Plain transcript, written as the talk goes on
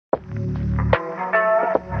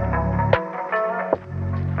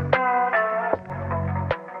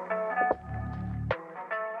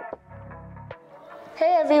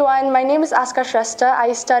everyone, my name is Asuka Shrestha.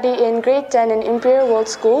 I study in grade 10 in Imperial World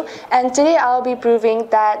School, and today I'll be proving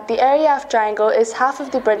that the area of triangle is half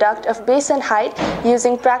of the product of base and height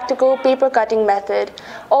using practical paper cutting method.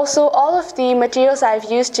 Also, all of the materials I've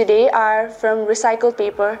used today are from recycled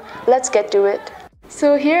paper. Let's get to it.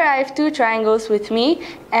 So here I have two triangles with me,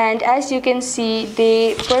 and as you can see,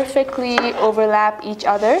 they perfectly overlap each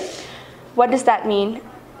other. What does that mean?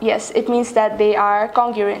 Yes, it means that they are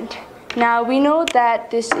congruent. Now we know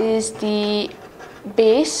that this is the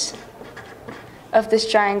base of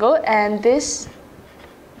this triangle and this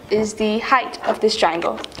is the height of this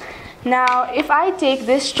triangle. Now if I take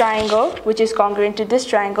this triangle, which is congruent to this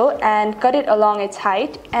triangle, and cut it along its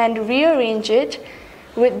height and rearrange it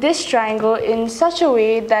with this triangle in such a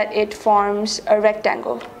way that it forms a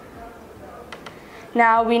rectangle.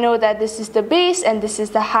 Now we know that this is the base and this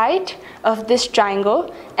is the height of this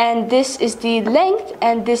triangle, and this is the length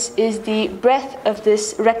and this is the breadth of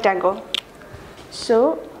this rectangle.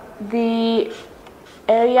 So the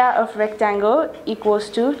area of rectangle equals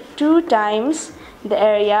to 2 times the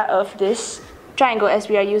area of this triangle, as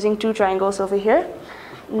we are using two triangles over here.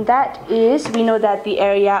 And that is, we know that the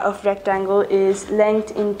area of rectangle is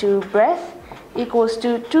length into breadth equals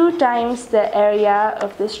to 2 times the area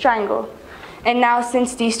of this triangle. And now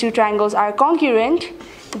since these two triangles are congruent,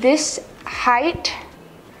 this height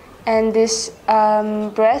and this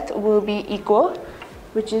breadth will be equal,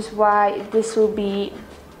 which is why this will be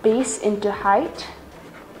base into height.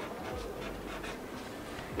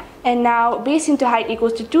 And now base into height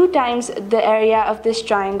equals to 2 times the area of this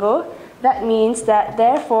triangle. That means that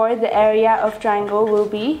therefore the area of triangle will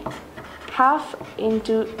be half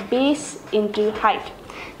into base into height.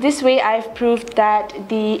 This way I've proved that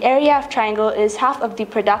the area of triangle is half of the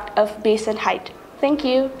product of base and height. Thank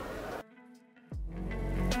you.